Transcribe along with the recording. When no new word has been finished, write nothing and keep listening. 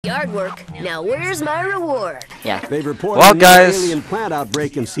Yard work. Now where's my reward? Yeah. They've reported Well, an guys, alien plant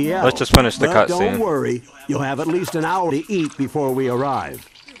outbreak in Seattle. let's just finish the But cutscene. don't worry, you'll have at least an hour to eat before we arrive.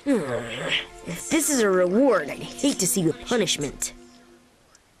 If this is a reward, I'd hate to see the punishment.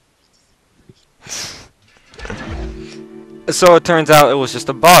 So it turns out it was just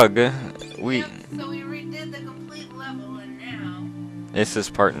a bug. So we redid the complete level, and now... This is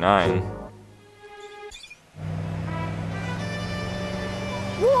part 9.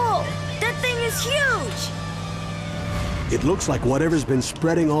 Whoa! That thing is huge! It looks like whatever's been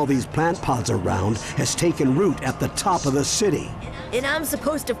spreading all these plant pods around has taken root at the top of the city. And I'm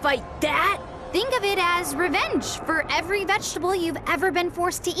supposed to fight that? Think of it as revenge for every vegetable you've ever been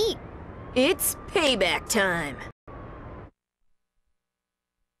forced to eat. It's payback time.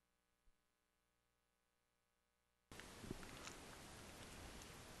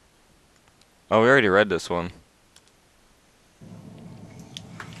 Oh, we already read this one.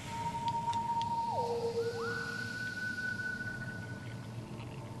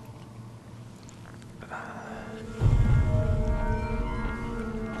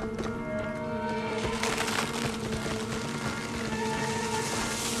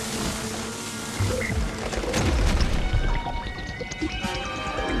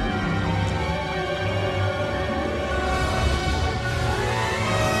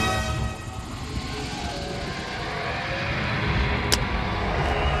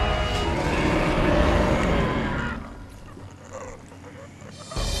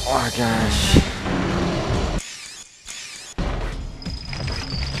 Oh gosh.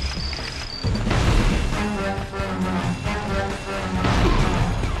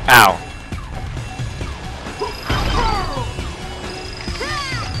 Ow.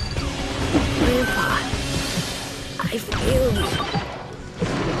 Grandpa, I failed you.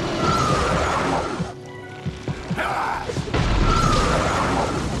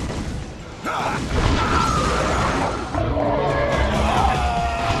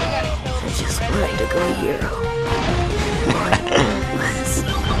 I just wanted to go hero. One last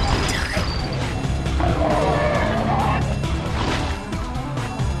time.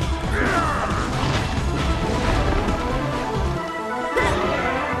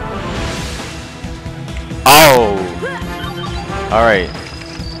 Oh. All right.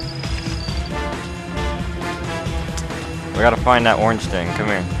 We gotta find that orange thing. Come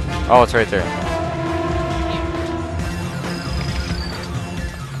here. Oh, it's right there.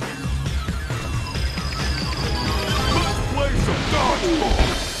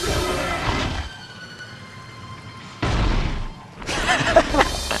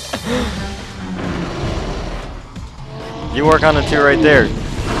 You work on the two right there.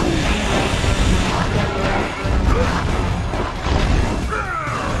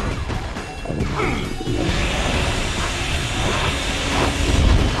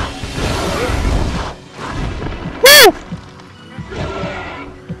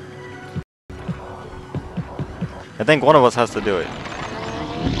 I think one of us has to do it.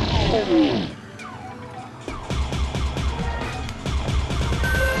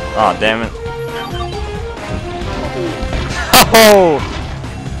 Aw, damn it. Oh!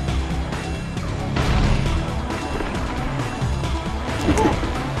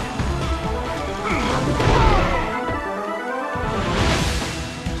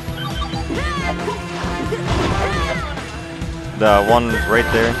 The one right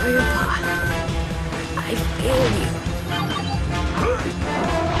there. Grandpa, I failed you.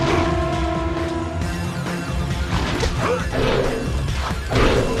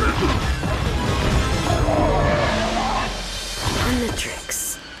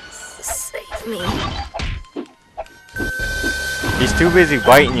 Omnitrix, save me. He's too busy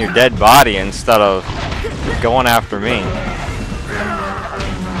biting your dead body instead of going after me.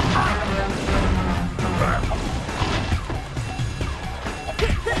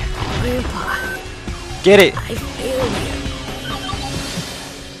 Grandpa, Get it! I failed you.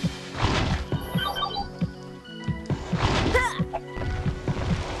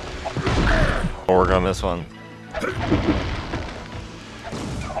 We'll work on this one.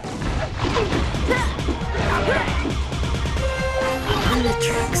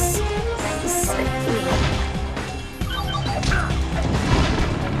 Omnitrix, save me.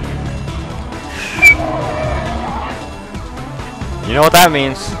 You know what that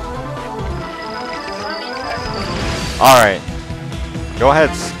means. Alright. Go ahead,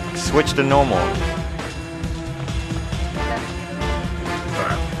 switch to normal.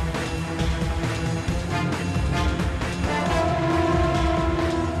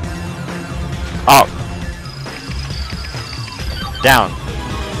 Up. Down.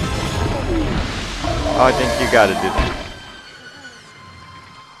 Oh, I think you gotta do that.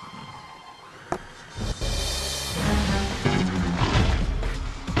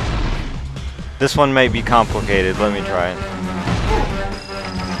 This one may be complicated. Let me try it.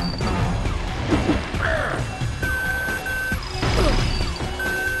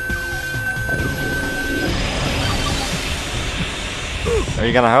 Are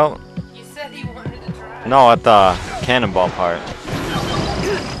you gonna help? You said you wanted to try. No, at the cannonball part.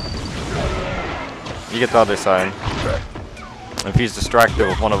 You get the other side. If he's distracted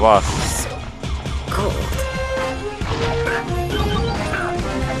with one of us. Cold.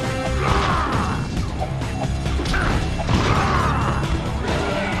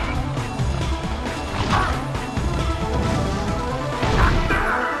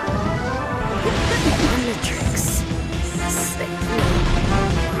 Omnitrix. Save me.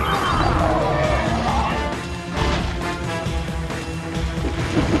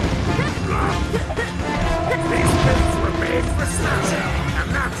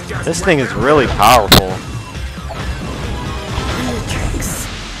 This thing is really powerful. Omnitrix.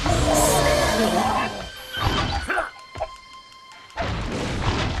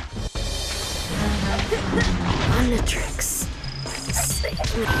 Omnitrix.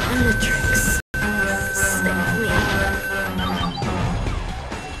 Save me. Omnitrix. Save me.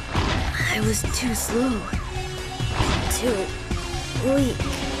 I was too slow. Too weak.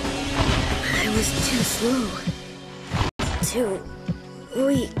 I was too slow. Too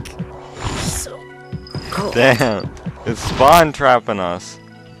weak. So cold. Damn. It's Spawn trapping us.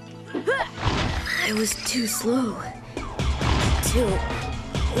 I was too slow. Too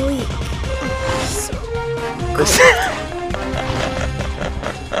weak. So cold.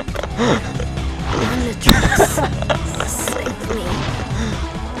 Omnitrix. Save me.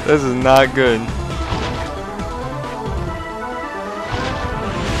 This is not good.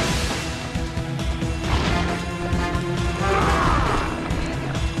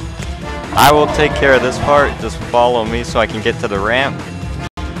 I will take care of this part. Just follow me so I can get to the ramp.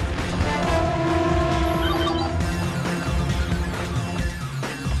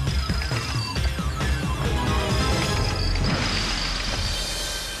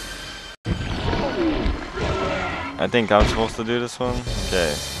 I think I'm supposed to do this one.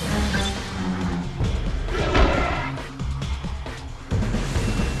 Okay.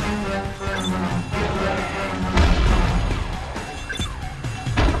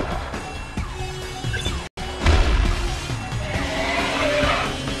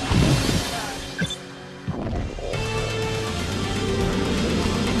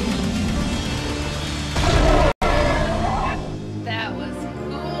 That was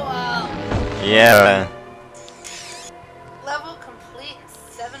cool. Yeah. Level complete in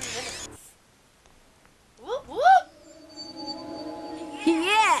 7 minutes. Whoop whoop!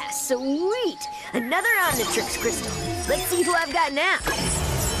 Yeah, sweet! Another Omnitrix crystal. Let's see who I've got now.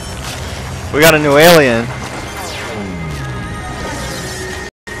 We got a new alien.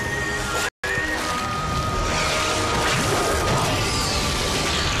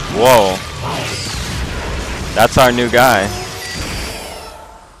 Whoa. That's our new guy.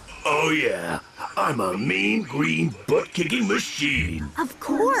 Oh yeah, I'm a mean green butt-kicking machine. Of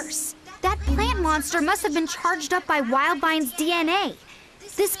course! That plant monster must have been charged up by Wildvine's DNA.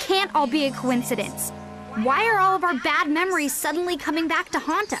 This can't all be a coincidence. Why are all of our bad memories suddenly coming back to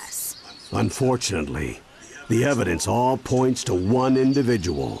haunt us? Unfortunately, the evidence all points to one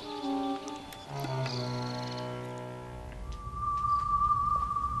individual.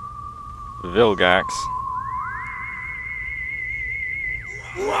 Vilgax.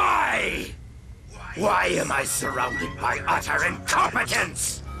 Why? Why am I surrounded by utter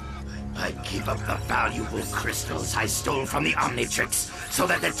incompetence? I'd give up the valuable crystals I stole from the Omnitrix so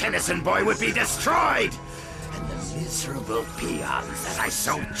that the Tennyson boy would be destroyed. And the miserable peons that I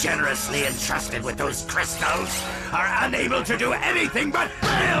so generously entrusted with those crystals are unable to do anything but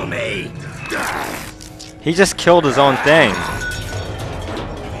fail me. He just killed his own thing.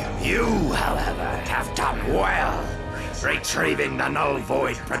 You, however, have done well. Retrieving the null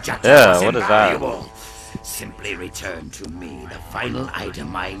void projector Yeah, what is that? invaluable. Simply return to me the final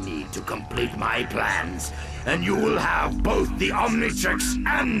item I need to complete my plans, and you will have both the Omnitrix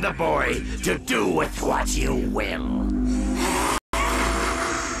and the boy to do with what you will.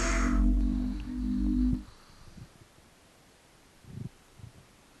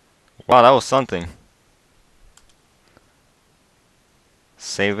 Wow, that was something.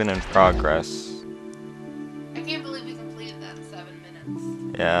 Saving in progress. I can't believe we completed that in 7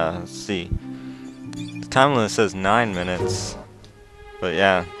 minutes. Yeah, let's see. The time limit says 9 minutes. But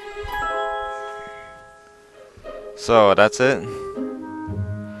yeah. So that's it.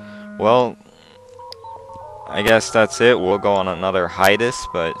 Well, I guess that's it. We'll go on another hiatus,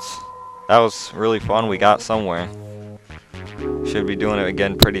 but that was really fun. We got somewhere. Should be doing it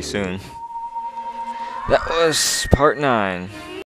again pretty soon. That was part 9.